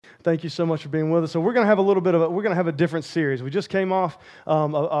Thank you so much for being with us. So we're going to have we're going to have a different series. We just came off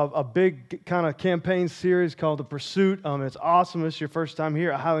a big kind of campaign series called The Pursuit. It's awesome. It's your first time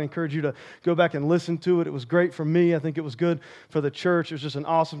here. I highly encourage you to go back and listen to it. It was great for me. I think it was good for the church. It was just an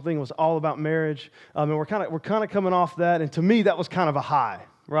awesome thing. It was all about marriage. And we're kind of coming off that. And to me, that was kind of a high.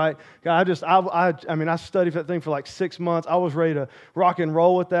 Right? I studied that thing for like 6 months. I was ready to rock and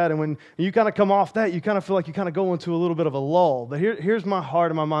roll with that. And when you kind of come off that, you kind of feel like you kind of go into a little bit of a lull. But here's my heart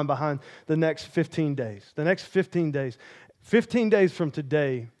and my mind behind the next 15 days. The next 15 days. 15 days from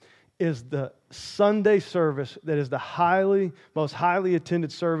today is the Sunday service that is the most highly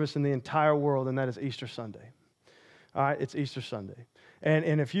attended service in the entire world, and that is Easter Sunday. All right? It's Easter Sunday.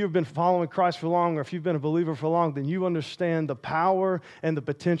 And if you've been following Christ for long, or if you've been a believer for long, then you understand the power and the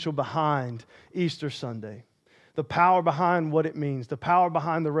potential behind Easter Sunday. The power behind what it means, the power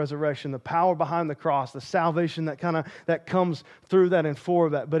behind the resurrection, the power behind the cross, the salvation that comes through that and for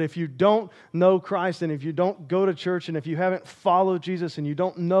that. But if you don't know Christ, and if you don't go to church, and if you haven't followed Jesus, and you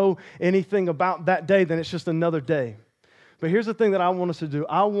don't know anything about that day, then it's just another day. But here's the thing that I want us to do.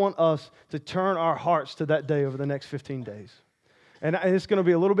 I want us to turn our hearts to that day over the next 15 days. And it's going to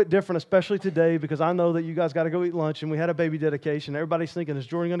be a little bit different, especially today, because I know that you guys got to go eat lunch, and we had a baby dedication. Everybody's thinking, is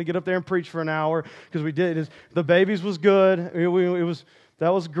Jordan going to get up there and preach for an hour? Because we did. The babies was good. That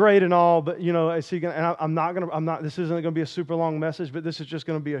was great and all, but this isn't going to be a super long message, but this is just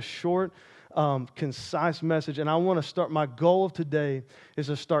going to be a short, concise message. And I want to start. My goal of today is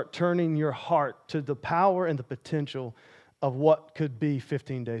to start turning your heart to the power and the potential of what could be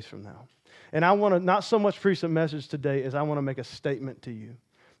 15 days from now. And I want to not so much preach a message today as I want to make a statement to you.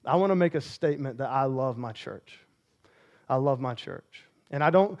 I want to make a statement that I love my church. I love my church. And I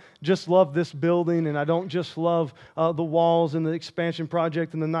don't just love this building, and I don't just love the walls and the expansion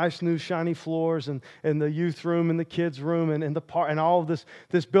project and the nice new shiny floors and the youth room and the kids room and the park and all of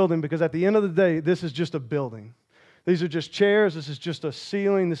this building, because at the end of the day, this is just a building. These are just chairs. This is just a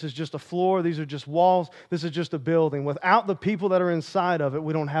ceiling. This is just a floor. These are just walls. This is just a building. Without the people that are inside of it,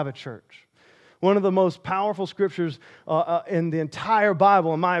 we don't have a church. One of the most powerful scriptures in the entire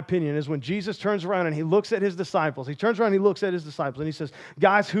Bible, in my opinion, is when Jesus turns around and he looks at his disciples. He turns around and he looks at his disciples and he says,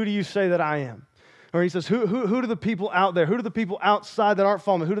 "Guys, who do you say that I am?" Or he says, who do the people out there, who do the people outside that aren't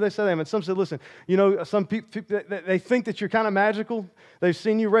following me, who do they say I am? And some said, listen, some people, they think that you're kind of magical. They've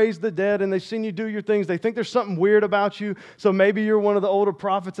seen you raise the dead and they've seen you do your things. They think there's something weird about you. So maybe you're one of the older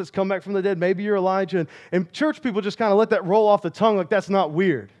prophets that's come back from the dead. Maybe you're Elijah. And church people just kind of let that roll off the tongue like that's not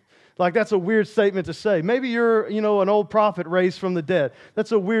weird. Like that's a weird statement to say. Maybe you're, an old prophet raised from the dead.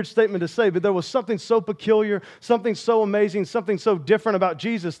 That's a weird statement to say, but there was something so peculiar, something so amazing, something so different about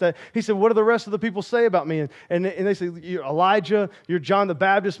Jesus that he said, what do the rest of the people say about me? And they say, you're Elijah, you're John the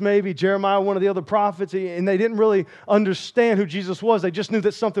Baptist maybe, Jeremiah, one of the other prophets, and they didn't really understand who Jesus was. They just knew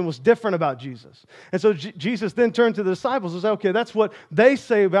that something was different about Jesus. And so Jesus then turned to the disciples and said, okay, that's what they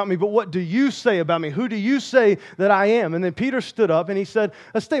say about me, but what do you say about me? Who do you say that I am? And then Peter stood up and he said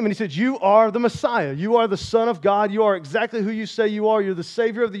a statement. He said, you are the Messiah. You are the Son of God. You are exactly who you say you are. You're the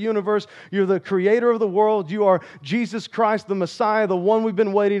Savior of the universe. You're the Creator of the world. You are Jesus Christ, the Messiah, the one we've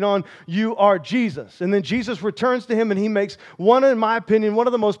been waiting on. You are Jesus. And then Jesus returns to him and he makes in my opinion, one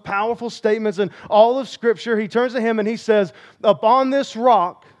of the most powerful statements in all of Scripture. He turns to him and he says, upon this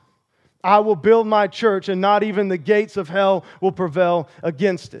rock, I will build my church, and not even the gates of hell will prevail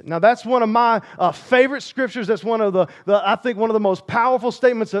against it. Now, that's one of my favorite scriptures. That's one of I think one of the most powerful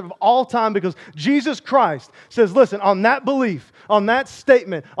statements of all time, because Jesus Christ says, listen, on that belief, on that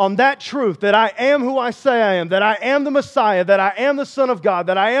statement, on that truth, that I am who I say I am, that I am the Messiah, that I am the Son of God,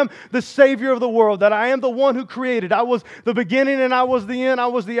 that I am the Savior of the world, that I am the one who created. I was the beginning and I was the end. I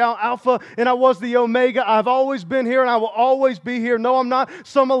was the Alpha and I was the Omega. I've always been here and I will always be here. No, I'm not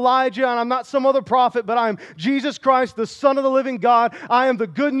some Elijah, and I'm not some other prophet, but I am Jesus Christ, the Son of the living God. I am the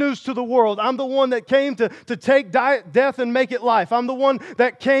good news to the world. I'm the one that came to take death and make it life. I'm the one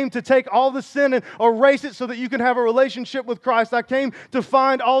that came to take all the sin and erase it so that you can have a relationship with Christ. I came to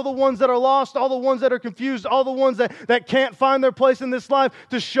find all the ones that are lost, all the ones that are confused, all the ones that can't find their place in this life,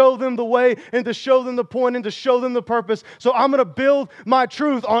 to show them the way and to show them the point and to show them the purpose. So I'm going to build my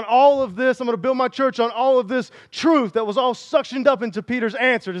truth on all of this. I'm going to build my church on all of this truth that was all suctioned up into Peter's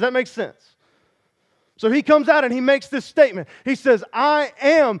answer. Does that make sense? So he comes out and he makes this statement. He says, I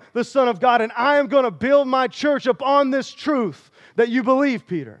am the Son of God, and I am going to build my church upon this truth that you believe,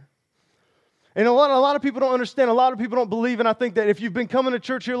 Peter. And a lot of people don't understand. A lot of people don't believe. And I think that if you've been coming to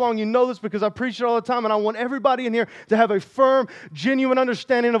church here long, you know this because I preach it all the time. And I want everybody in here to have a firm, genuine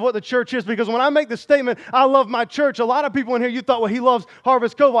understanding of what the church is. Because when I make the statement, I love my church, a lot of people in here, you thought, well, he loves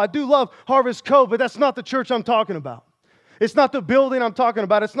Harvest Cove. Well, I do love Harvest Cove, but that's not the church I'm talking about. It's not the building I'm talking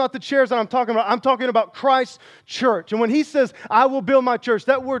about. It's not the chairs that I'm talking about. I'm talking about Christ's church. And when he says, I will build my church,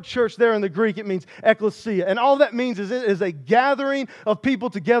 that word church there in the Greek, it means ecclesia. And all that means is it is a gathering of people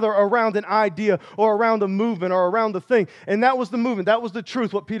together around an idea or around a movement or around a thing. And that was the movement. That was the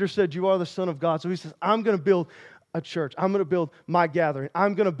truth. What Peter said, you are the Son of God. So he says, I'm going to build a church. I'm going to build my gathering.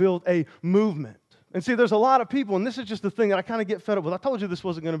 I'm going to build a movement. And see, there's a lot of people, and this is just the thing that I kind of get fed up with. I told you this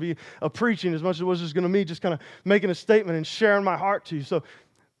wasn't going to be a preaching as much as it was just going to me just kind of making a statement and sharing my heart to you. So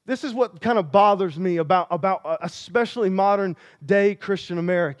this is what kind of bothers me about especially modern day Christian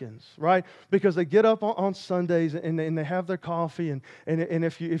Americans, right? Because they get up on Sundays and they have their coffee, and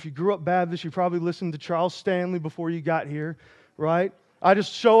if you grew up Baptist, you probably listened to Charles Stanley before you got here, right? I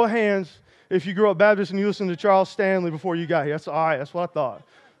just show of hands if you grew up Baptist and you listened to Charles Stanley before you got here. That's all right. That's what I thought.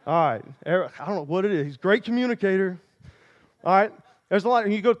 All right, I don't know what it is. He's a great communicator. All right, there's a lot.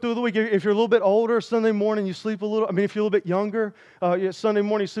 And you go through the week. If you're a little bit older, Sunday morning you sleep a little. I mean, if you're a little bit younger, Sunday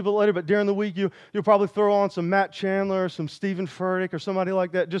morning you sleep a little later. But during the week you'll probably throw on some Matt Chandler, or some Stephen Furtick, or somebody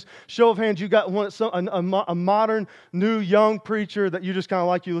like that. Just show of hands, you got a modern, new, young preacher that you just kind of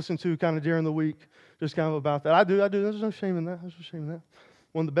like you listen to kind of during the week. Just kind of about that. I do. There's no shame in that. There's no shame in that.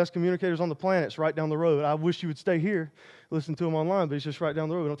 One of the best communicators on the planet is right down the road. I wish you would stay here, listen to him online, but he's just right down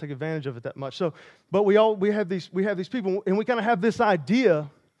the road. We don't take advantage of it that much. So, but we have these people, and we kind of have this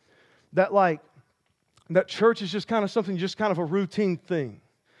idea that that church is just kind of something, just kind of a routine thing.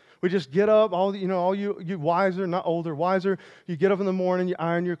 We just get up, all you wiser, not older, wiser. You get up in the morning, you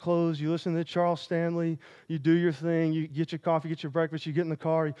iron your clothes, you listen to Charles Stanley, you do your thing, you get your coffee, get your breakfast, you get in the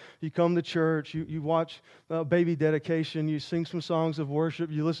car, you come to church, you watch baby dedication, you sing some songs of worship,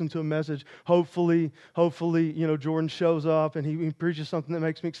 you listen to a message. Hopefully, Jordan shows up and he preaches something that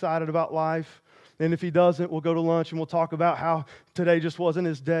makes me excited about life. And if he doesn't, we'll go to lunch and we'll talk about how today just wasn't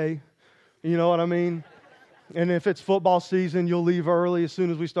his day. You know what I mean? And if it's football season, you'll leave early as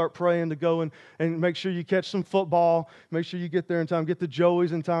soon as we start praying to go and make sure you catch some football. Make sure you get there in time. Get the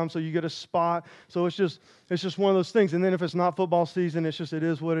Joey's in time so you get a spot. So it's just one of those things. And then if it's not football season, it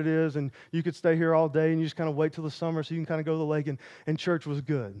is what it is. And you could stay here all day and you just kind of wait till the summer so you can kind of go to the lake. And church was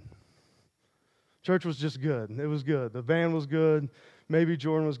good. Church was just good. It was good. The band was good. Maybe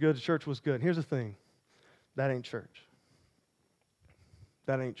Jordan was good. The church was good. And here's the thing. That ain't church.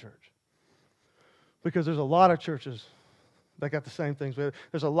 That ain't church. Because there's a lot of churches that got the same things.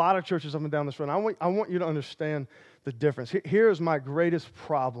 There's a lot of churches up and down this road. I want you to understand the difference. Here is my greatest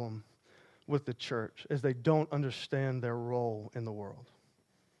problem with the church, is they don't understand their role in the world.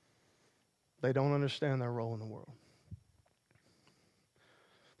 They don't understand their role in the world.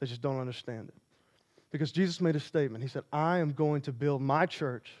 They just don't understand it. Because Jesus made a statement. He said, I am going to build my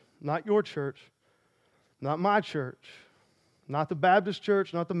church, not your church, not my church, not the Baptist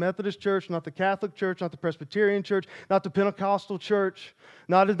church, not the Methodist church, not the Catholic church, not the Presbyterian church, not the Pentecostal church,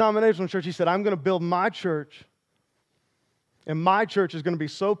 not a denominational church. He said, I'm going to build my church, and my church is going to be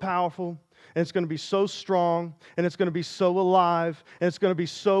so powerful, and it's going to be so strong, and it's going to be so alive, and it's going to be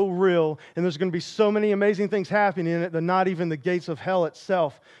so real, and there's going to be so many amazing things happening in it that not even the gates of hell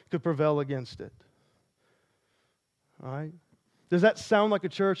itself could prevail against it. All right? Does that sound like a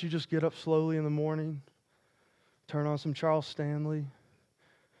church? You just get up slowly in the morning, turn on some Charles Stanley,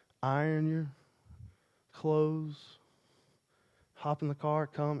 iron your clothes, hop in the car,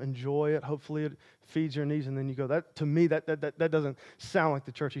 come, enjoy it. Hopefully it feeds your needs, and then you go. That, to me, that doesn't sound like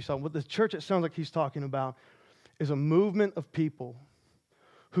the church he's talking about. What the church it sounds like he's talking about is a movement of people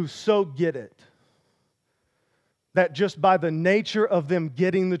who so get it that just by the nature of them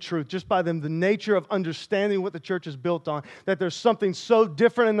getting the truth, just by the nature of understanding what the church is built on, that there's something so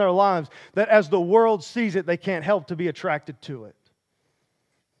different in their lives that as the world sees it, they can't help to be attracted to it.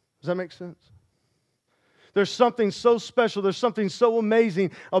 Does that make sense? There's something so special, there's something so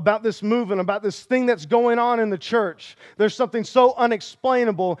amazing about this movement, about this thing that's going on in the church. There's something so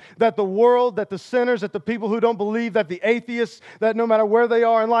unexplainable that the world, that the sinners, that the people who don't believe, that the atheists, that no matter where they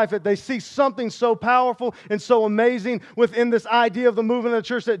are in life, that they see something so powerful and so amazing within this idea of the movement of the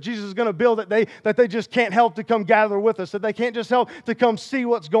church that Jesus is going to build, that they just can't help to come gather with us, that they can't just help to come see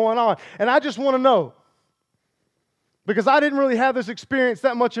what's going on. And I just want to know, because I didn't really have this experience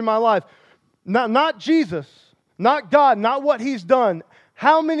that much in my life, not Jesus, not God, not what He's done.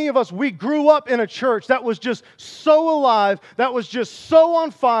 How many of us, we grew up in a church that was just so alive, that was just so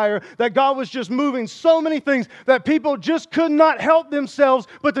on fire, that God was just moving so many things that people just could not help themselves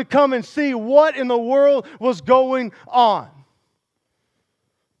but to come and see what in the world was going on?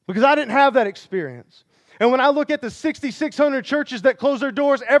 Because I didn't have that experience. And when I look at the 6,600 churches that close their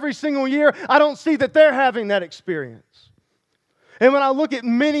doors every single year, I don't see that they're having that experience. And when I look at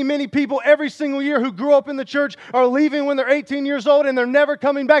many, many people every single year who grew up in the church are leaving when they're 18 years old and they're never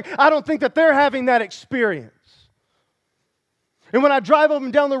coming back, I don't think that they're having that experience. And when I drive up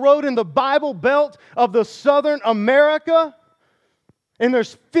and down the road in the Bible Belt of the Southern America, and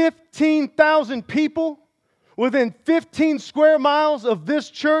there's 15,000 people within 15 square miles of this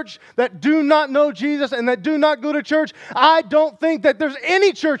church that do not know Jesus and that do not go to church, I don't think that there's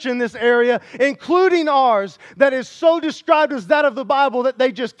any church in this area, including ours, that is so described as that of the Bible that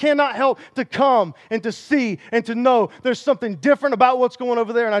they just cannot help to come and to see and to know there's something different about what's going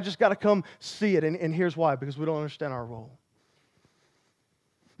over there, and I just got to come see it. And here's why: because we don't understand our role.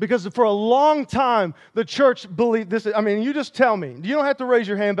 Because for a long time, the church believed this. I mean, you just tell me. You don't have to raise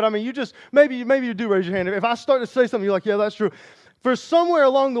your hand, but I mean, maybe you do raise your hand. If I start to say something, you're like, yeah, that's true. For somewhere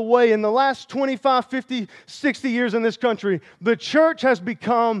along the way, in the last 25, 50, 60 years in this country, the church has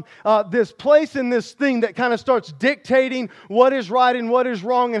become this place and this thing that kind of starts dictating what is right and what is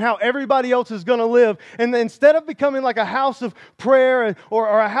wrong and how everybody else is going to live. And instead of becoming like a house of prayer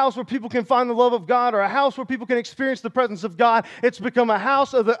or a house where people can find the love of God or a house where people can experience the presence of God, it's become a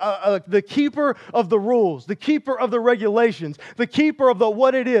house of the keeper of the rules, the keeper of the regulations, the keeper of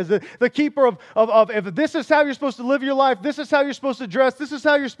what it is, the keeper of if this is how you're supposed to live your life, this is how you're supposed to dress, this is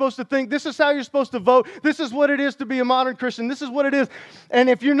how you're supposed to think, this is how you're supposed to vote, this is what it is to be a modern Christian, this is what it is. And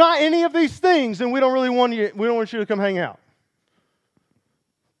if you're not any of these things, then we don't want you to come hang out.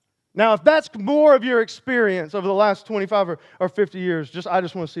 Now, if that's more of your experience over the last 25 or 50 years, I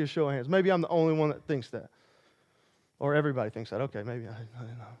just want to see a show of hands. Maybe I'm the only one that thinks that. Or everybody thinks that. Okay, maybe I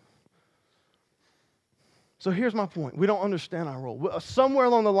don't know. So here's my point. We don't understand our role. Somewhere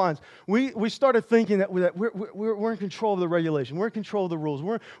along the lines, we started thinking that we're in control of the regulation. We're in control of the rules.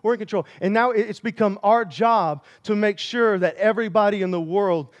 We're in control. And now it's become our job to make sure that everybody in the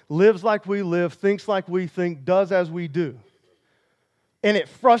world lives like we live, thinks like we think, does as we do. And it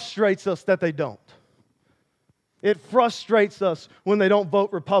frustrates us that they don't. It frustrates us when they don't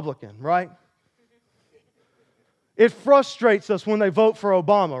vote Republican, right? It frustrates us when they vote for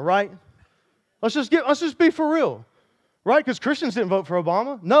Obama, right? Let's just be for real, right? Because Christians didn't vote for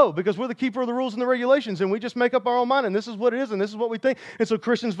Obama. No, because we're the keeper of the rules and the regulations, and we just make up our own mind, and this is what it is, and this is what we think. And so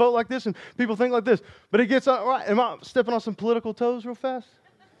Christians vote like this, and people think like this. But it gets, right, am I stepping on some political toes real fast?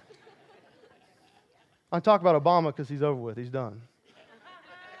 I talk about Obama because he's over with. He's done.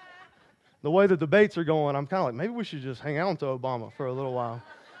 The way the debates are going, I'm kind of like, maybe we should just hang on to Obama for a little while.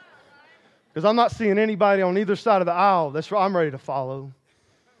 Because I'm not seeing anybody on either side of the aisle that's I'm ready to follow.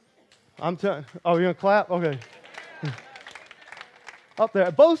 I'm telling. Oh, you're gonna clap? Okay. Up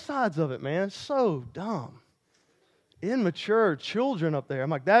there, both sides of it, man. So dumb, immature children up there.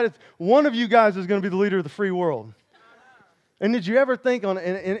 I'm like, that is one of you guys is going to be the leader of the free world. And did you ever think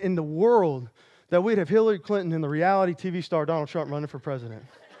in the world that we'd have Hillary Clinton and the reality TV star Donald Trump running for president?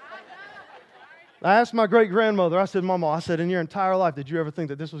 I asked my great-grandmother, I said, Mama, in your entire life, did you ever think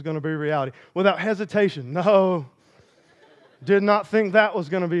that this was going to be reality? Without hesitation, no. Did not think that was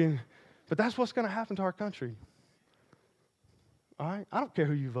going to be. But that's what's going to happen to our country. All right? I don't care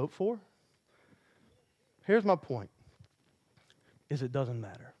who you vote for. Here's my point, is it doesn't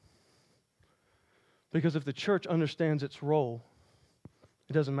matter. Because if the church understands its role,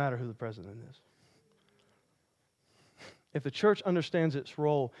 it doesn't matter who the president is. If the church understands its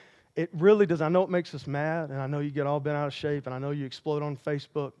role, it really does. I know it makes us mad, and I know you get all bent out of shape, and I know you explode on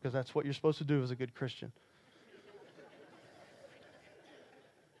Facebook, because that's what you're supposed to do as a good Christian.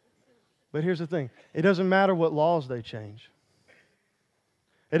 But here's the thing. It doesn't matter what laws they change.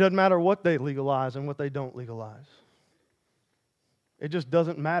 It doesn't matter what they legalize and what they don't legalize. It just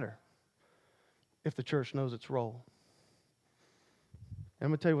doesn't matter if the church knows its role. And I'm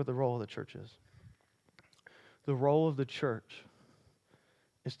going to tell you what the role of the church is. The role of the church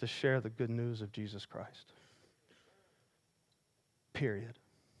is to share the good news of Jesus Christ. Period.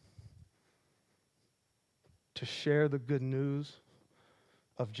 To share the good news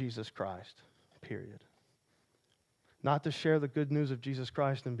of Jesus Christ, period. Not to share the good news of Jesus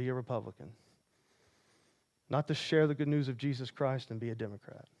Christ and be a Republican. Not to share the good news of Jesus Christ and be a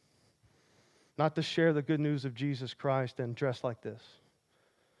Democrat. Not to share the good news of Jesus Christ and dress like this.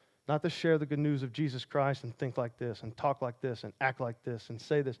 Not to share the good news of Jesus Christ and think like this and talk like this and act like this and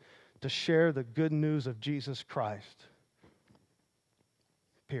say this. To share the good news of Jesus Christ,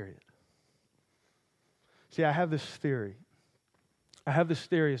 period. See, I have this theory.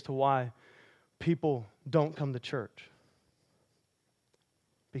 As to why people don't come to church.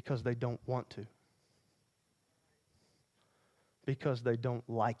 Because they don't want to. Because they don't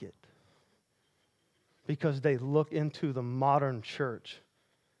like it. Because they look into the modern church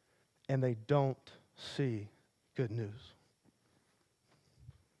and they don't see good news.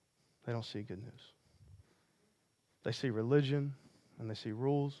 They don't see good news. They see religion, and they see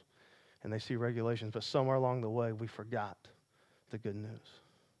rules, and they see regulations, but somewhere along the way, we forgot the good news.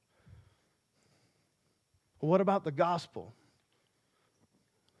 What about the gospel?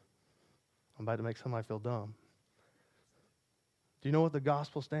 I'm about to make somebody feel dumb. Do you know what the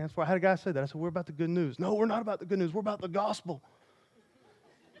gospel stands for? I had a guy say that. I said, we're about the good news. No, we're not about the good news. We're about the gospel.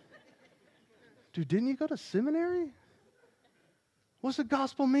 Dude, didn't you go to seminary? What's the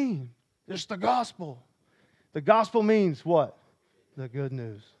gospel mean? It's the gospel. The gospel means what? The good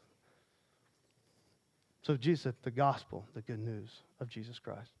news. So Jesus said, the gospel, the good news of Jesus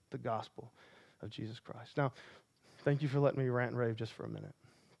Christ. The gospel of Jesus Christ. Now, thank you for letting me rant and rave just for a minute.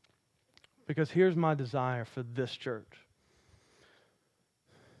 Because here's my desire for this church.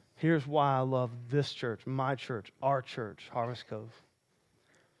 Here's why I love this church, my church, our church, Harvest Cove.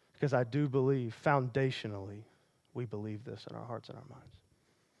 Because I do believe, foundationally, we believe this in our hearts and our minds.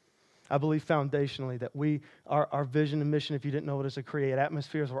 I believe foundationally that our vision and mission, if you didn't know it, is to create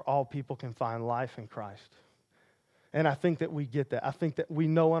atmospheres where all people can find life in Christ. And I think that we get that. I think that we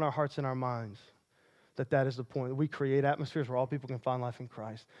know in our hearts and our minds that that is the point. We create atmospheres where all people can find life in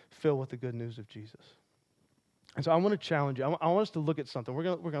Christ, filled with the good news of Jesus. And so I want to challenge you. I want us to look at something. We're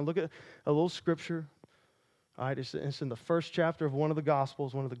going to look at a little scripture. All right, it's in the first chapter of one of the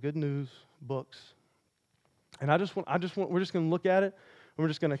Gospels, one of the good news books. And we're just going to look at it, and we're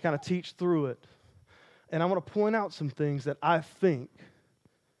just going to kind of teach through it. And I want to point out some things that I think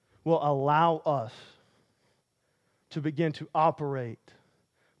will allow us to begin to operate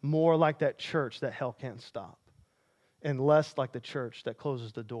more like that church that hell can't stop, and less like the church that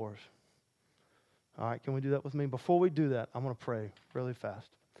closes the doors. All right, can we do that with me? Before we do that, I'm going to pray really fast.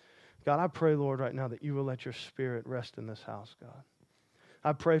 God, I pray, Lord, right now that you will let your Spirit rest in this house, God.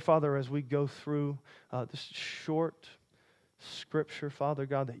 I pray, Father, as we go through this short scripture, Father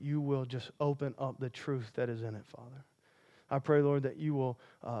God, that you will just open up the truth that is in it, Father. I pray, Lord, that you will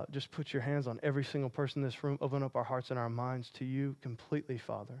just put your hands on every single person in this room, open up our hearts and our minds to you completely,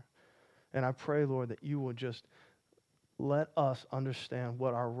 Father. And I pray, Lord, that you will just let us understand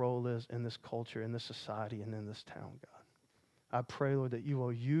what our role is in this culture, in this society, and in this town, God. I pray, Lord, that you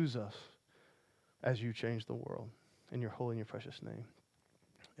will use us as you change the world. In your holy and your precious name.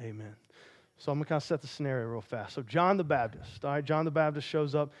 Amen. So I'm going to kind of set the scenario real fast. So John the Baptist, all right, John the Baptist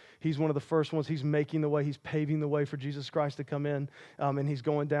shows up. He's one of the first ones. He's making the way. He's paving the way for Jesus Christ to come in. And he's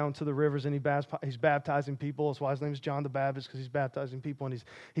going down to the rivers, and he's baptizing people. That's why his name is John the Baptist, because he's baptizing people. And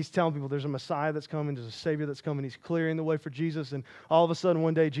he's telling people there's a Messiah that's coming, there's a Savior that's coming. He's clearing the way for Jesus. And all of a sudden,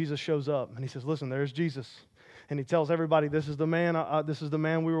 one day, Jesus shows up. And he says, listen, there's Jesus. And he tells everybody, this is the man. This is the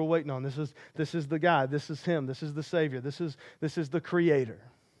man we were waiting on. This is the guy. This is him. This is the Savior. This is the Creator.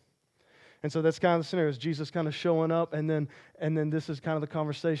 And so that's kind of the scenario. Is Jesus kind of showing up, and then this is kind of the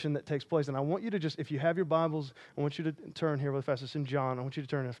conversation that takes place. And I want you to just, if you have your Bibles, I want you to turn here really fast. It's in John. I want you to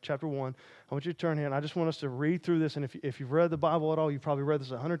turn to chapter 1. I want you to turn here, and I just want us to read through this. And if you've read the Bible at all, you've probably read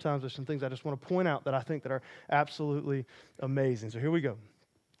this 100 times. There's some things I just want to point out that I think that are absolutely amazing. So here we go.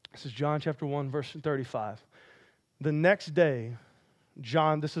 This is John chapter 1, verse 35. The next day,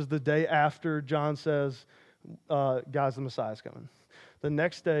 this is the day after John says, guys, the Messiah's coming. The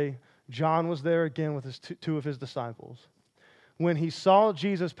next day, John was there again with two of his disciples. When he saw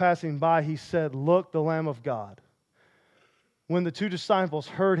Jesus passing by, he said, look, the Lamb of God. When the two disciples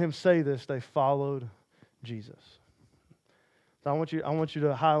heard him say this, they followed Jesus. So I want you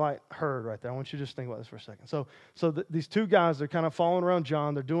to highlight heard right there. I want you to just think about this for a second. So these two guys, they're kind of following around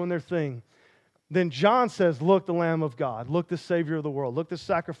John. They're doing their thing. Then John says, look, the Lamb of God. Look, the Savior of the world. Look, the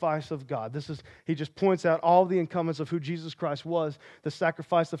sacrifice of God. He just points out all the incumbents of who Jesus Christ was, the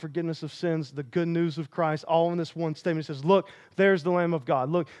sacrifice, the forgiveness of sins, the good news of Christ, all in this one statement. He says, look, there's the Lamb of God.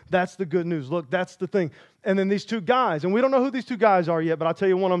 Look, that's the good news. Look, that's the thing. And then these two guys, and we don't know who these two guys are yet, but I'll tell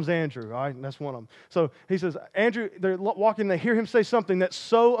you one of them's Andrew, all right? And that's one of them. So he says, Andrew, they're walking, they hear him say something that's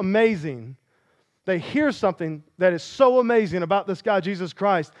so amazing. They hear something that is so amazing about this guy, Jesus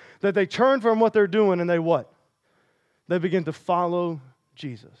Christ, that they turn from what they're doing and they what? They begin to follow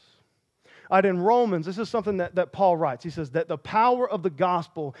Jesus. All right, in Romans, this is something that Paul writes. He says that the power of the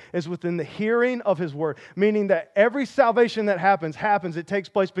gospel is within the hearing of his word, meaning that every salvation that happens, it takes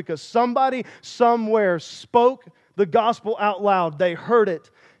place because somebody somewhere spoke the gospel out loud. They heard it.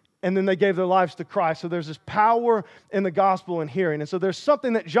 And then they gave their lives to Christ. So there's this power in the gospel and hearing. And so there's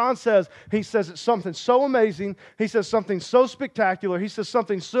something that John says. He says it's something so amazing. He says something so spectacular. He says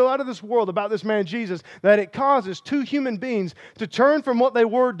something so out of this world about this man Jesus that it causes two human beings to turn from what they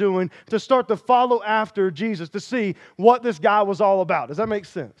were doing to start to follow after Jesus to see what this guy was all about. Does that make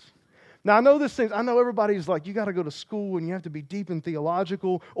sense? Now, I know everybody's like, you got to go to school and you have to be deep and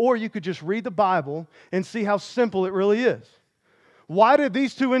theological, or you could just read the Bible and see how simple it really is. Why did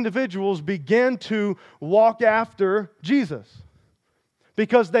these two individuals begin to walk after Jesus?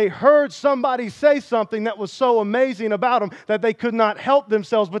 Because they heard somebody say something that was so amazing about them that they could not help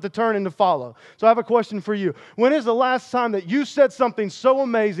themselves but to turn and to follow. So I have a question for you. When is the last time that you said something so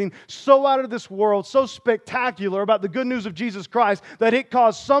amazing, so out of this world, so spectacular about the good news of Jesus Christ that it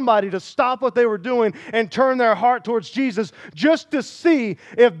caused somebody to stop what they were doing and turn their heart towards Jesus just to see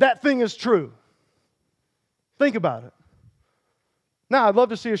if that thing is true? Think about it. Now, I'd love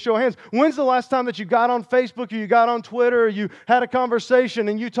to see a show of hands. When's the last time that you got on Facebook or you got on Twitter or you had a conversation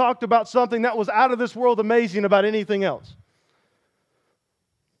and you talked about something that was out of this world amazing about anything else?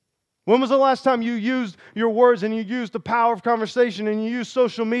 When was the last time you used your words and you used the power of conversation and you used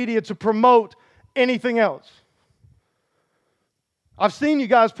social media to promote anything else? I've seen you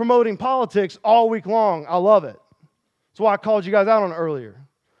guys promoting politics all week long. I love it. That's why I called you guys out on it earlier.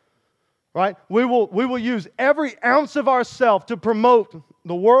 Right? We will use every ounce of ourselves to promote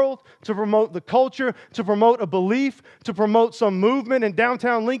the world, to promote the culture, to promote a belief, to promote some movement in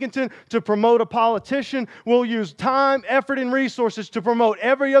downtown Lincolnton, to promote a politician. We'll use time, effort, and resources to promote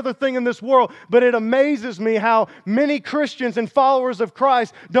every other thing in this world. But it amazes me how many Christians and followers of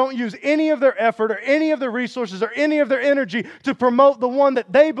Christ don't use any of their effort or any of their resources or any of their energy to promote the one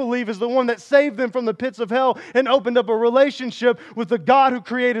that they believe is the one that saved them from the pits of hell and opened up a relationship with the God who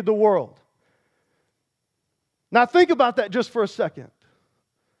created the world. Now think about that just for a second.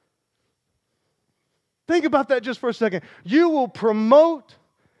 Think about that just for a second. You will promote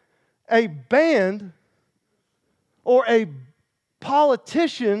a band or a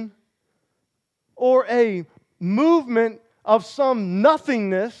politician or a movement of some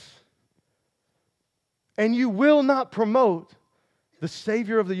nothingness, and you will not promote the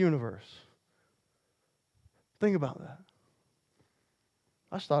Savior of the universe. Think about that.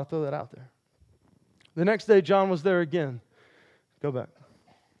 I just thought I'd throw that out there. The next day, John was there again. Go back.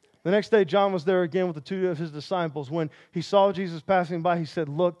 The next day, John was there again with the two of his disciples. When he saw Jesus passing by, he said,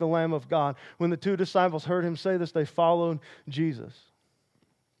 "Look, the Lamb of God." When the two disciples heard him say this, they followed Jesus.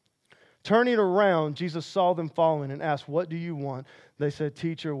 Turning around, Jesus saw them following and asked, "What do you want?" They said,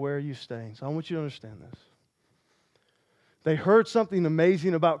 "Teacher, where are you staying?" So I want you to understand this. They heard something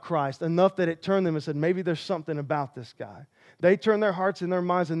amazing about Christ, enough that it turned them and said, maybe there's something about this guy. They turn their hearts and their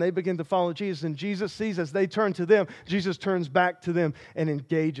minds and they begin to follow Jesus. And Jesus sees as they turn to them, Jesus turns back to them and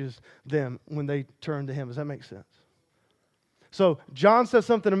engages them when they turn to Him. Does that make sense? So John says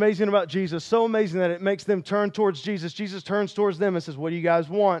something amazing about Jesus, so amazing that it makes them turn towards Jesus. Jesus turns towards them and says, "What do you guys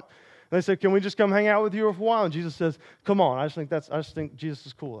want?" And they said, "Can we just come hang out with you for a while?" And Jesus says, "Come on." I just think Jesus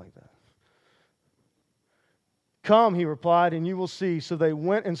is cool like that. "Come," he replied, "and you will see." So they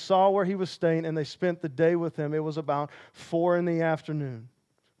went and saw where he was staying, and they spent the day with him. It was about 4 p.m.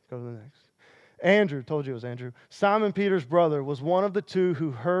 Go to the next. Andrew, told you it was Andrew, Simon Peter's brother, was one of the two who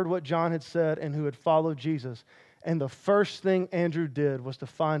heard what John had said and who had followed Jesus. And the first thing Andrew did was to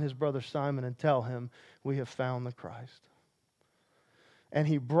find his brother Simon and tell him, "We have found the Christ." And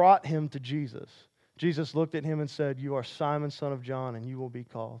he brought him to Jesus. Jesus looked at him and said, "You are Simon, son of John, and you will be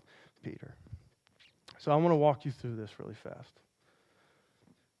called Peter." So I want to walk you through this really fast.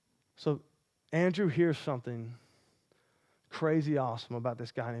 So Andrew hears something crazy awesome about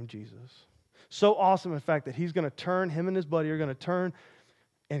this guy named Jesus. So awesome, in fact, that he's going to turn, him and his buddy are going to turn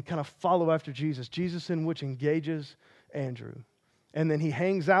and kind of follow after Jesus. Jesus in which engages Andrew. And then he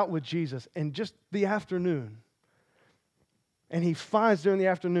hangs out with Jesus in just the afternoon. And he finds during the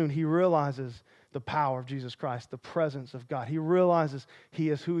afternoon, he realizes the power of Jesus Christ, the presence of God. He realizes He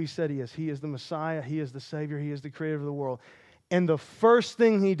is who He said He is. He is the Messiah. He is the Savior. He is the Creator of the world. And the first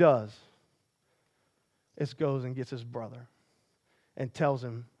thing he does is goes and gets his brother and tells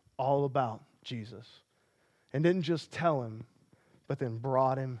him all about Jesus. And didn't just tell him, but then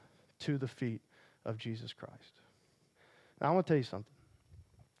brought him to the feet of Jesus Christ. Now I want to tell you something.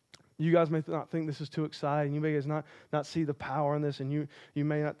 You guys may not think this is too exciting. You may not see the power in this, and you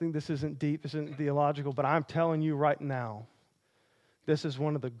may not think this isn't deep, this isn't theological, but I'm telling you right now, this is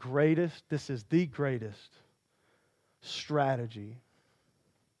one of the greatest, this is the greatest strategy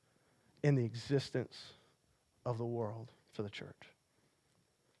in the existence of the world for the church.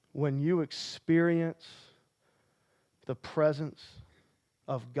 When you experience the presence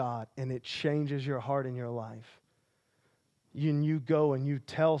of God and it changes your heart and your life, you go and you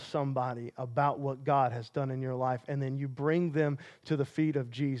tell somebody about what God has done in your life, and then you bring them to the feet of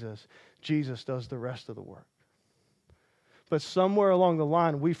Jesus. Jesus does the rest of the work. But somewhere along the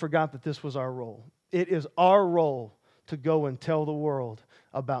line, we forgot that this was our role. It is our role to go and tell the world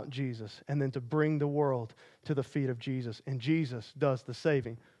about Jesus and then to bring the world to the feet of Jesus. And Jesus does the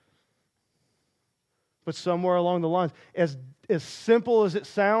saving. But somewhere along the lines, as simple as it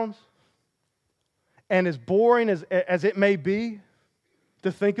sounds and as boring as it may be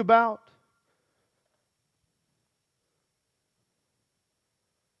to think about,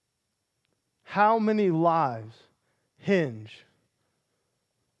 how many lives hinge,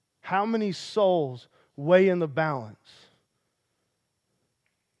 how many souls weigh in the balance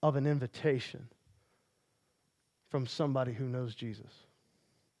of an invitation from somebody who knows Jesus?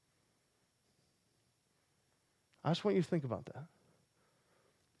 I just want you to think about that.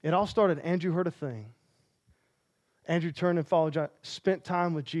 It all started, Andrew heard a thing. Andrew turned and followed John, spent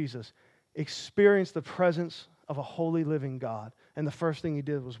time with Jesus, experienced the presence of a holy living God. And the first thing he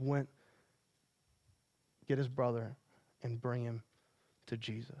did was went get his brother and bring him to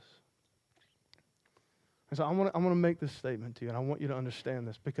Jesus. And so I want to make this statement to you, and I want you to understand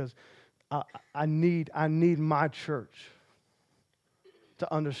this, because I need my church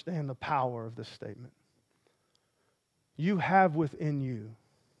to understand the power of this statement. You have within you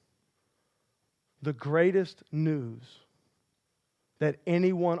the greatest news that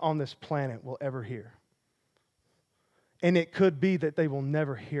anyone on this planet will ever hear. And it could be that they will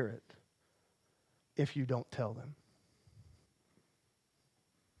never hear it if you don't tell them.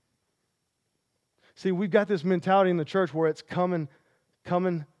 See, we've got this mentality in the church where it's come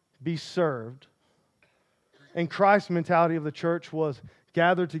and be served. And Christ's mentality of the church was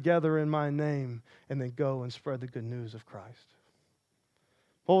gather together in my name and then go and spread the good news of Christ.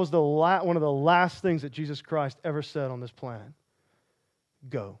 What was one of the last things that Jesus Christ ever said on this planet?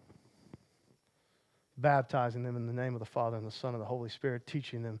 Go. Baptizing them in the name of the Father and the Son and the Holy Spirit,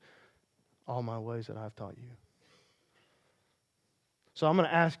 teaching them all my ways that I've taught you. So I'm going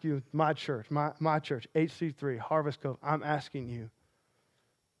to ask you, my church, HC3, Harvest Cove, I'm asking you,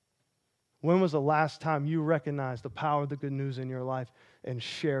 when was the last time you recognized the power of the good news in your life and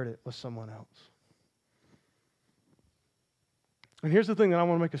shared it with someone else? And here's the thing that I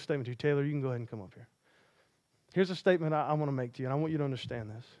want to make a statement to you. Taylor, you can go ahead and come up here. Here's a statement I want to make to you, and I want you to understand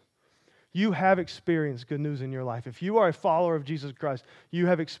this. You have experienced good news in your life. If you are a follower of Jesus Christ, you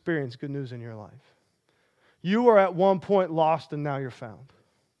have experienced good news in your life. You were at one point lost, and now you're found.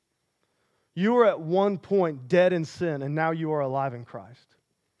 You were at one point dead in sin, and now you are alive in Christ.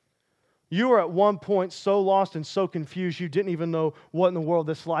 You were at one point so lost and so confused you didn't even know what in the world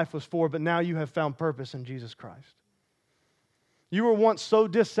this life was for, but now you have found purpose in Jesus Christ. You were once so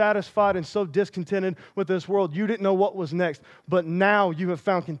dissatisfied and so discontented with this world, you didn't know what was next, but now you have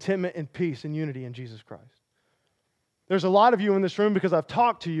found contentment and peace and unity in Jesus Christ. There's a lot of you in this room, because I've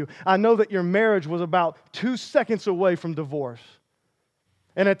talked to you, I know that your marriage was about 2 seconds away from divorce.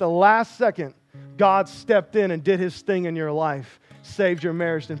 And at the last second, God stepped in and did His thing in your life, saved your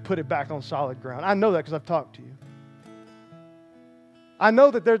marriage, and put it back on solid ground. I know that because I've talked to you. I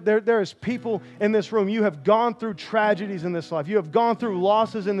know that there is people in this room, you have gone through tragedies in this life. You have gone through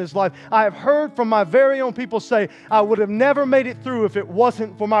losses in this life. I have heard from my very own people say, I would have never made it through if it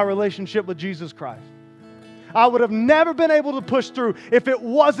wasn't for my relationship with Jesus Christ. I would have never been able to push through if it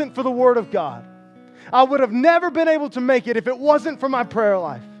wasn't for the Word of God. I would have never been able to make it if it wasn't for my prayer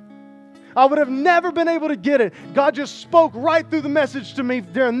life. I would have never been able to get it. God just spoke right through the message to me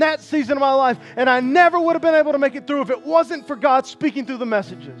during that season of my life, and I never would have been able to make it through if it wasn't for God speaking through the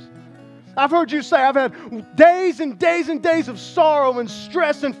messages. I've heard you say, I've had days and days and days of sorrow and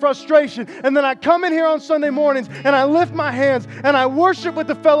stress and frustration, and then I come in here on Sunday mornings and I lift my hands and I worship with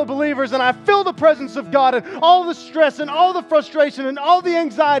the fellow believers and I feel the presence of God, and all the stress and all the frustration and all the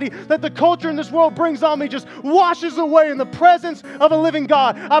anxiety that the culture in this world brings on me just washes away in the presence of a living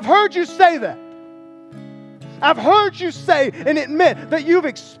God. I've heard you say that. I've heard you say and admit that you've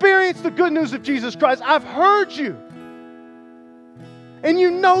experienced the good news of Jesus Christ. I've heard you. And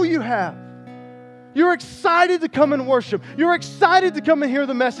you know you have. You're excited to come and worship. You're excited to come and hear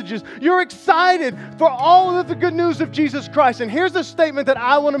the messages. You're excited for all of the good news of Jesus Christ. And here's the statement that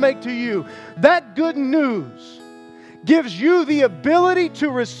I want to make to you. That good news gives you the ability to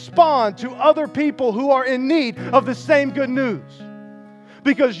respond to other people who are in need of the same good news.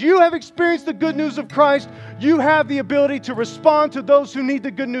 Because you have experienced the good news of Christ, you have the ability to respond to those who need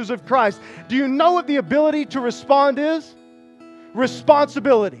the good news of Christ. Do you know what the ability to respond is?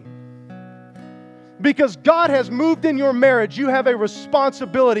 Responsibility. Because God has moved in your marriage, you have a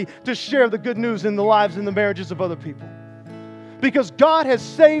responsibility to share the good news in the lives and the marriages of other people. Because God has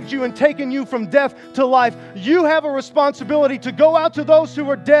saved you and taken you from death to life, you have a responsibility to go out to those who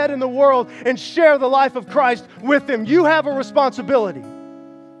are dead in the world and share the life of Christ with them. You have a responsibility.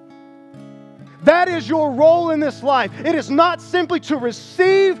 That is your role in this life. It is not simply to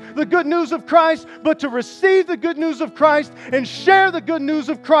receive the good news of Christ, but to receive the good news of Christ and share the good news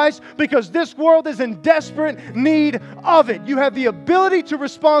of Christ, because this world is in desperate need of it. You have the ability to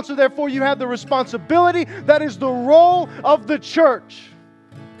respond, so therefore you have the responsibility. That is the role of the church.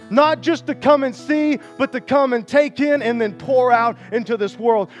 Not just to come and see, but to come and take in and then pour out into this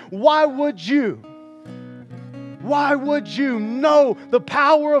world. Why would you know the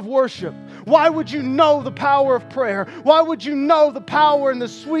power of worship? Why would you know the power of prayer? Why would you know the power and the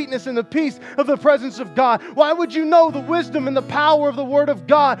sweetness and the peace of the presence of God? Why would you know the wisdom and the power of the Word of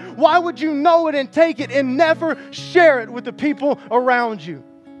God? Why would you know it and take it and never share it with the people around you?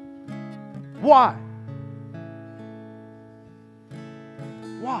 Why?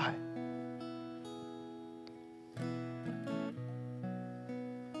 Why?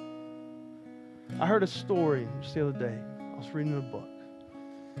 I heard a story just the other day. I was reading a book,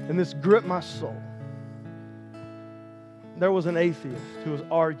 and this gripped my soul. There was an atheist who was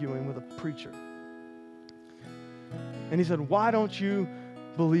arguing with a preacher. And he said, "Why don't you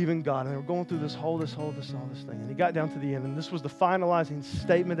believe in God?" And they were going through this whole thing. And he got down to the end, and this was the finalizing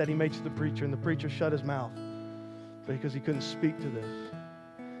statement that he made to the preacher, and the preacher shut his mouth because he couldn't speak to this.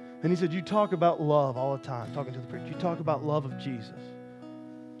 And he said, "You talk about love all the time," talking to the preacher. "You talk about love of Jesus.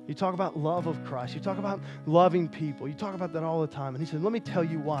 You talk about love of Christ. You talk about loving people. You talk about that all the time." And he said, "Let me tell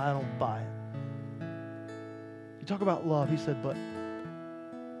you why I don't buy it. You talk about love." He said, "But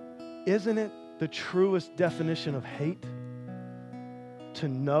isn't it the truest definition of hate to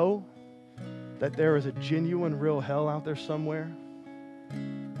know that there is a genuine, real hell out there somewhere,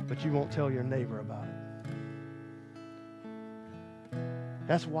 but you won't tell your neighbor about it?"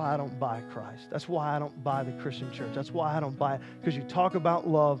 That's why I don't buy Christ. That's why I don't buy the Christian church. That's why I don't buy it. Because you talk about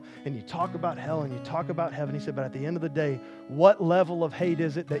love, and you talk about hell, and you talk about heaven. He said, but at the end of the day, what level of hate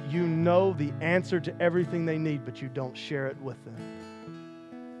is it that you know the answer to everything they need, but you don't share it with them?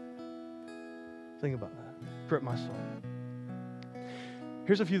 Think about that. Grip my soul.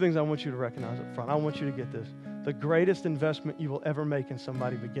 Here's a few things I want you to recognize up front. I want you to get this. The greatest investment you will ever make in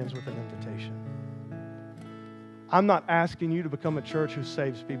somebody begins with an invitation. I'm not asking you to become a church who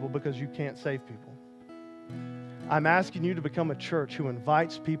saves people, because you can't save people. I'm asking you to become a church who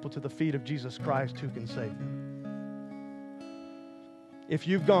invites people to the feet of Jesus Christ, who can save them. If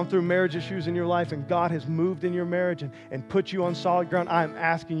you've gone through marriage issues in your life and God has moved in your marriage and put you on solid ground, I'm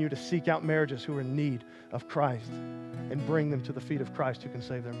asking you to seek out marriages who are in need of Christ and bring them to the feet of Christ, who can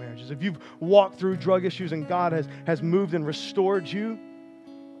save their marriages. If you've walked through drug issues and God has moved and restored you,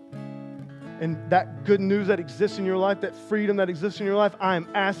 and that good news that exists in your life, that freedom that exists in your life, I am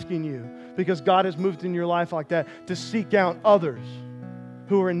asking you, because God has moved in your life like that, to seek out others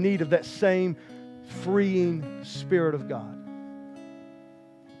who are in need of that same freeing Spirit of God.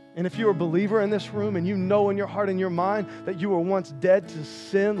 And if you're a believer in this room and you know in your heart and your mind that you were once dead to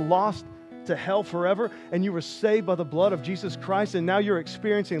sin, lost to hell forever, and you were saved by the blood of Jesus Christ, and now you're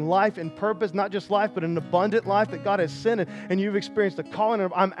experiencing life and purpose, not just life, but an abundant life that God has sent, and you've experienced a calling.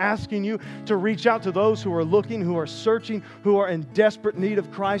 I'm asking you to reach out to those who are looking, who are searching, who are in desperate need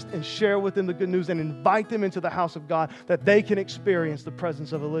of Christ, and share with them the good news and invite them into the house of God, that they can experience the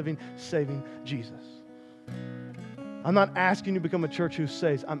presence of a living, saving Jesus. I'm not asking you to become a church who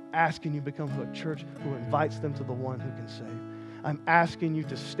saves. I'm asking you to become a church who invites them to the one who can save. I'm asking you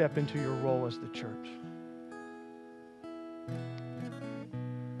to step into your role as the church.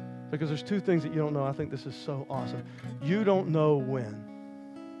 Because there's two things that you don't know. I think this is so awesome. You don't know when.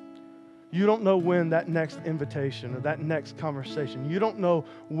 You don't know when that next invitation or that next conversation, you don't know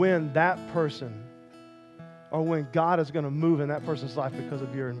when that person or when God is going to move in that person's life because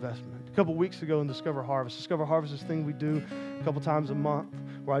of your investment. A couple weeks ago in Discover Harvest. Discover Harvest is this thing we do a couple times a month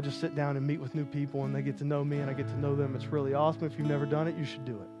where I just sit down and meet with new people and they get to know me and I get to know them. It's really awesome. If you've never done it, you should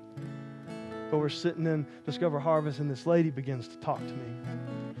do it. But we're sitting in Discover Harvest and this lady begins to talk to me.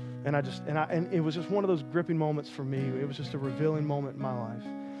 And it was just one of those gripping moments for me. It was just a revealing moment in my life.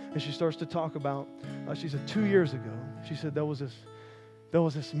 And she starts to talk about, she said, 2 years ago, she said, there was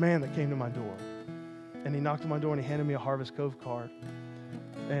this man that came to my door. And he knocked on my door and he handed me a Harvest Cove card.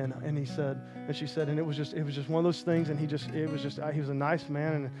 And she said, and it was just one of those things, and he was a nice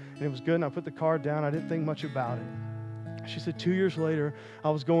man, and it was good, and I put the card down. I didn't think much about it. She said, 2 years later, I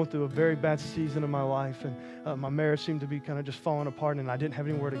was going through a very bad season of my life, and my marriage seemed to be kind of just falling apart, and I didn't have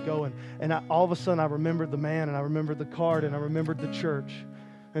anywhere to go, and all of a sudden, I remembered the man, and I remembered the card, and I remembered the church.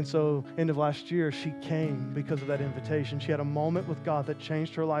 And so, end of last year, she came because of that invitation. She had a moment with God that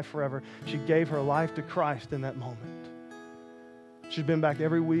changed her life forever. She gave her life to Christ in that moment. She's been back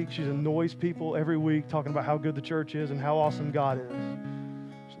every week. She annoys people every week talking about how good the church is and how awesome God is.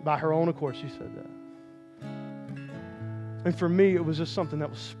 By her own accord, she said that. And for me, it was just something that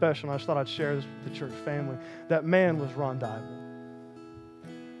was special, and I just thought I'd share this with the church family. That man was Ron Dybel.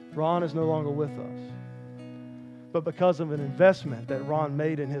 Ron is no longer with us. But because of an investment that Ron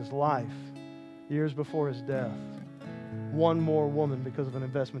made in his life years before his death, one more woman, because of an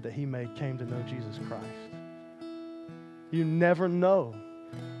investment that he made, came to know Jesus Christ. You never know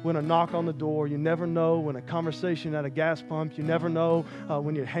when a knock on the door. You never know when a conversation at a gas pump. You never know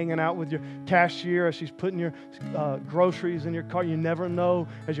when you're hanging out with your cashier as she's putting your groceries in your car. You never know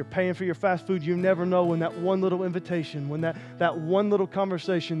as you're paying for your fast food. You never know when that one little invitation, when that one little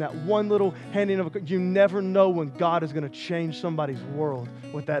conversation, that one little handing of a, you never know when God is going to change somebody's world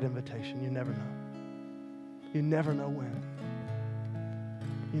with that invitation. You never know. You never know when.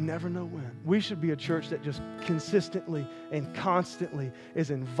 You never know when. We should be a church that just consistently and constantly is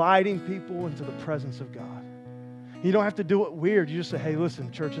inviting people into the presence of God. You don't have to do it weird. You just say, hey, listen,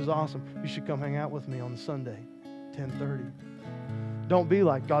 church is awesome. You should come hang out with me on Sunday, 10:30. Don't be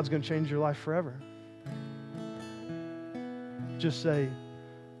like, God's going to change your life forever. Just say,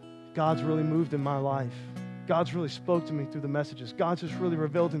 God's really moved in my life. God's really spoke to me through the messages. God's just really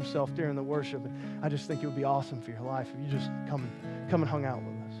revealed himself during the worship. And I just think it would be awesome for your life if you just come and hung out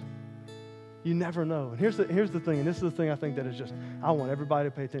with us. You never know. And here's the thing, and this is the thing I think that is just, I want everybody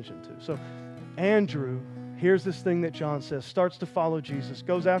to pay attention to. So Andrew hears this thing that John says, starts to follow Jesus,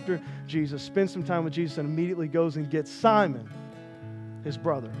 goes after Jesus, spends some time with Jesus, and immediately goes and gets Simon, his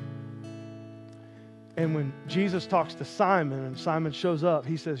brother. And when Jesus talks to Simon and Simon shows up,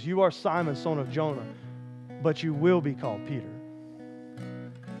 he says, you are Simon, son of Jonah, but you will be called Peter.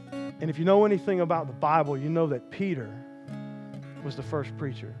 And if you know anything about the Bible, you know that Peter was the first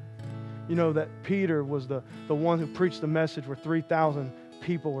preacher. You know that Peter was the one who preached the message where 3,000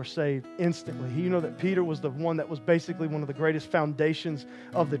 people were saved instantly. You know that Peter was the one that was basically one of the greatest foundations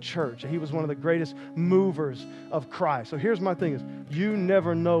of the church. He was one of the greatest movers of Christ. So here's my thing is, you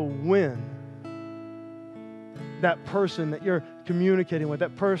never know when that person that you're communicating with,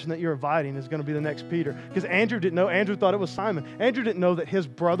 that person that you're inviting is going to be the next Peter. Because Andrew didn't know. Andrew thought it was Simon. Andrew didn't know that his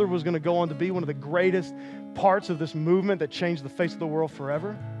brother was going to go on to be one of the greatest parts of this movement that changed the face of the world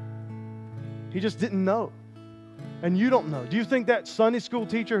forever. He just didn't know. And you don't know. Do you think that Sunday school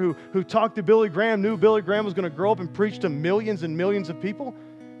teacher who talked to Billy Graham knew Billy Graham was going to grow up and preach to millions and millions of people?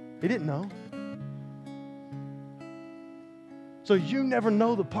 He didn't know. So you never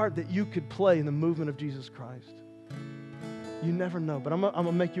know the part that you could play in the movement of Jesus Christ. You never know. But I'm going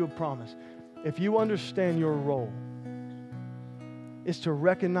to make you a promise. If you understand your role is to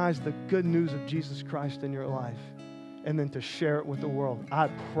recognize the good news of Jesus Christ in your life and then to share it with the world, I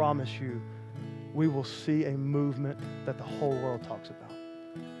promise you, we will see a movement that the whole world talks about.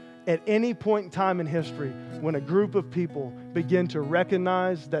 At any point in time in history, when a group of people begin to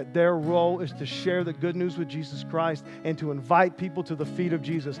recognize that their role is to share the good news with Jesus Christ and to invite people to the feet of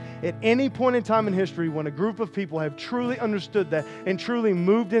Jesus, at any point in time in history, when a group of people have truly understood that and truly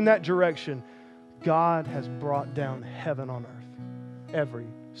moved in that direction, God has brought down heaven on earth every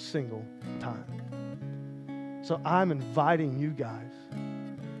single time. So I'm inviting you guys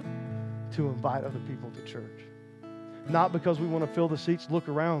to invite other people to church. Not because we want to fill the seats. Look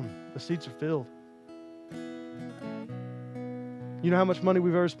around. The seats are filled. You know how much money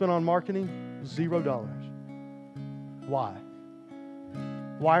we've ever spent on marketing? $0. Why?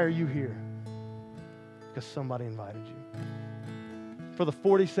 Why are you here? Because somebody invited you. For the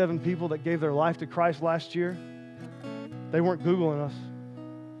 47 people that gave their life to Christ last year, they weren't Googling us.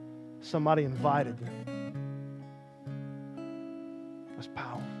 Somebody invited them. That's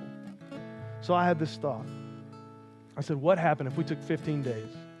powerful. So I had this thought. I said, what happened if we took 15 days?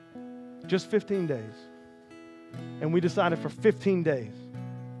 Just 15 days. And we decided for 15 days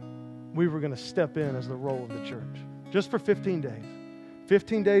we were going to step in as the role of the church. Just for 15 days.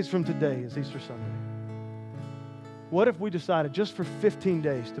 15 days from today is Easter Sunday. What if we decided just for 15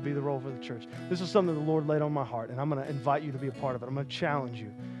 days to be the role for the church? This is something the Lord laid on my heart, and I'm going to invite you to be a part of it. I'm going to challenge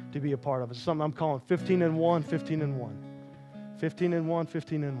you to be a part of it. It's something I'm calling 15 and 1, 15 and 1. 15 and 1,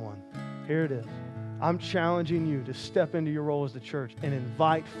 15 and 1. Here it is. I'm challenging you to step into your role as the church and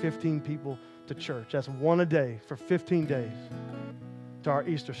invite 15 people to church. That's one a day for 15 days to our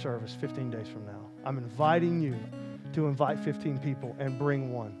Easter service 15 days from now. I'm inviting you to invite 15 people and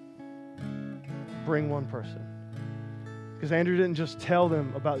bring one. Bring one person. Because Andrew didn't just tell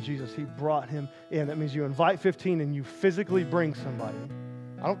them about Jesus. He brought him in. That means you invite 15 and you physically bring somebody.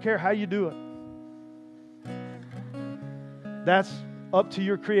 I don't care how you do it. That's up to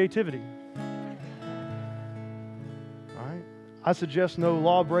your creativity. I suggest no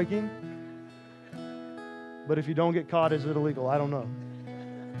law breaking, but if you don't get caught, is it illegal? I don't know.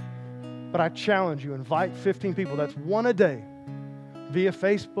 But I challenge you, invite 15 people. That's one a day via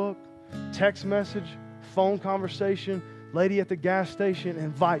Facebook, text message, phone conversation, lady at the gas station.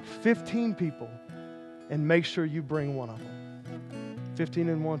 Invite 15 people and make sure you bring one of them. 15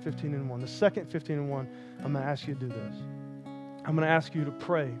 and 1, 15 and 1. The second 15 and 1, I'm going to ask you to do this. I'm going to ask you to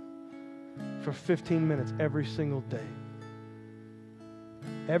pray for 15 minutes every single day.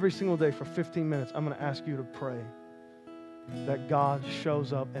 Every single day for 15 minutes, I'm going to ask you to pray that God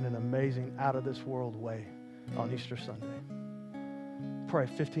shows up in an amazing, out-of-this-world way on Easter Sunday. Pray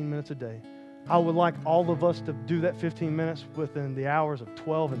 15 minutes a day. I would like all of us to do that 15 minutes within the hours of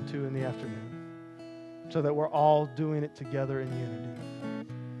 12 and 2 in the afternoon so that we're all doing it together in unity.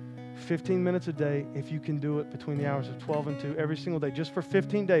 15 minutes a day, if you can do it between the hours of 12 and 2 every single day, just for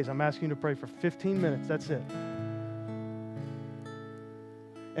 15 days. I'm asking you to pray for 15 minutes. That's it.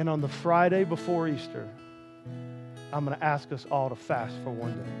 And on the Friday before Easter, I'm going to ask us all to fast for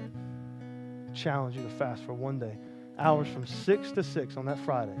one day. Challenge you to fast for one day. Hours from 6 to 6 on that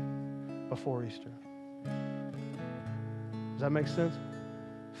Friday before Easter. Does that make sense?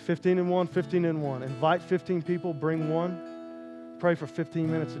 15 and 1, 15 and 1. Invite 15 people, bring one. Pray for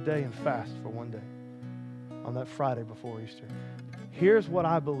 15 minutes a day and fast for one day on that Friday before Easter. Here's what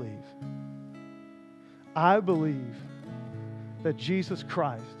I believe. I believe that Jesus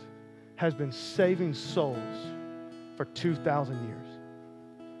Christ has been saving souls for 2,000 years.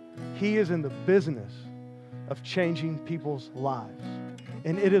 He is in the business of changing people's lives.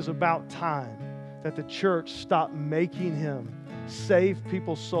 And it is about time that the church stop making him save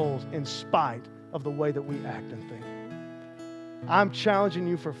people's souls in spite of the way that we act and think. I'm challenging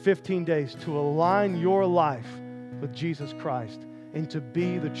you for 15 days to align your life with Jesus Christ and to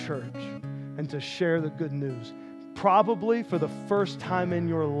be the church and to share the good news. Probably for the first time in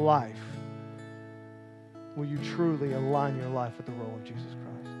your life, will you truly align your life with the role of Jesus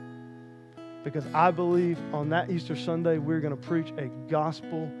Christ? Because I believe on that Easter Sunday, we're going to preach a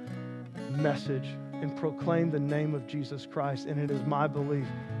gospel message and proclaim the name of Jesus Christ. And it is my belief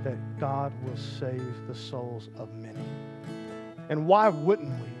that God will save the souls of many. And why wouldn't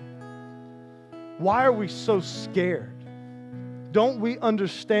we? Why are we so scared? Don't we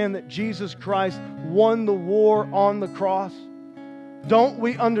understand that Jesus Christ won the war on the cross? Don't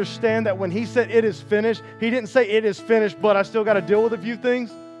we understand that when he said it is finished, he didn't say it is finished, but I still got to deal with a few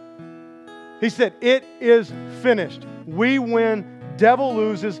things? He said it is finished. We win, devil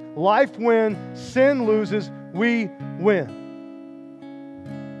loses, life wins, sin loses, we win.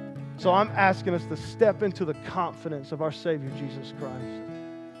 So I'm asking us to step into the confidence of our Savior, Jesus Christ,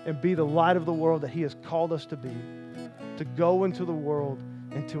 and be the light of the world that he has called us to be, to go into the world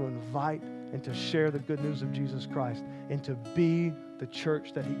and to invite and to share the good news of Jesus Christ and to be the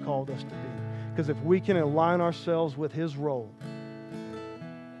church that he called us to be. Because if we can align ourselves with his role,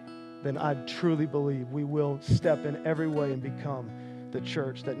 then I truly believe we will step in every way and become the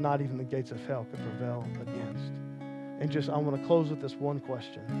church that not even the gates of hell could prevail against. And I want to close with this one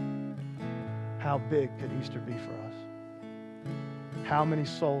question. How big could Easter be for us? How many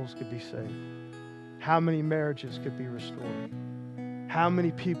souls could be saved? How many marriages could be restored? How many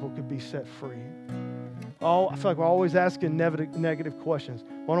people could be set free? Oh, I feel like we're always asking negative questions.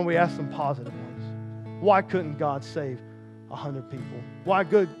 Why don't we ask some positive ones? Why couldn't God save 100 people? Why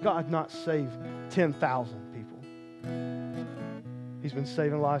could God not save 10,000 people? He's been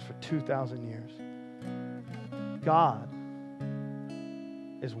saving lives for 2,000 years. God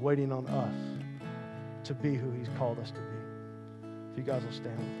is waiting on us to be who he's called us to be. If you guys will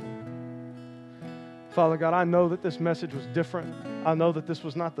stand with me. Father God, I know that this message was different. I know that this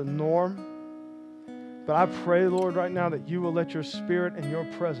was not the norm. But I pray, Lord, right now that you will let your spirit and your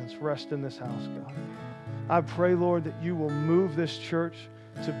presence rest in this house, God. I pray, Lord, that you will move this church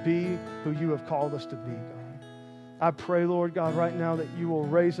to be who you have called us to be, God. I pray, Lord God, right now that you will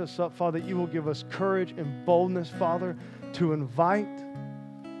raise us up, Father, that you will give us courage and boldness, Father, to invite,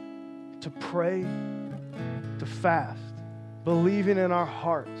 to pray, to fast, believing in our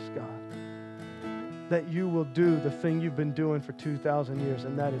hearts, God, that you will do the thing you've been doing for 2,000 years,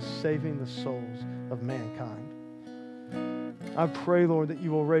 and that is saving the souls of mankind. I pray, Lord, that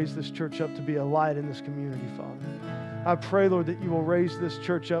you will raise this church up to be a light in this community, Father. I pray, Lord, that you will raise this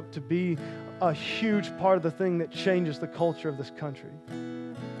church up to be a huge part of the thing that changes the culture of this country.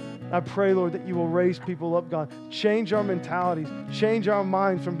 I pray, Lord, that you will raise people up, God. Change our mentalities. Change our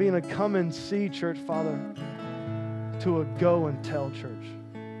minds from being a come and see church, Father, to a go and tell church.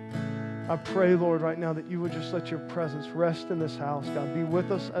 I pray, Lord, right now that you would just let your presence rest in this house, God. Be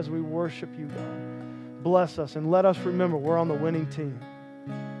with us as we worship you, God. Bless us and let us remember we're on the winning team.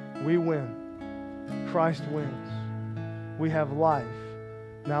 We win. Christ wins. We have life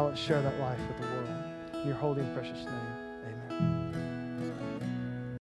Now let's share that life with the world. In your holy and precious name.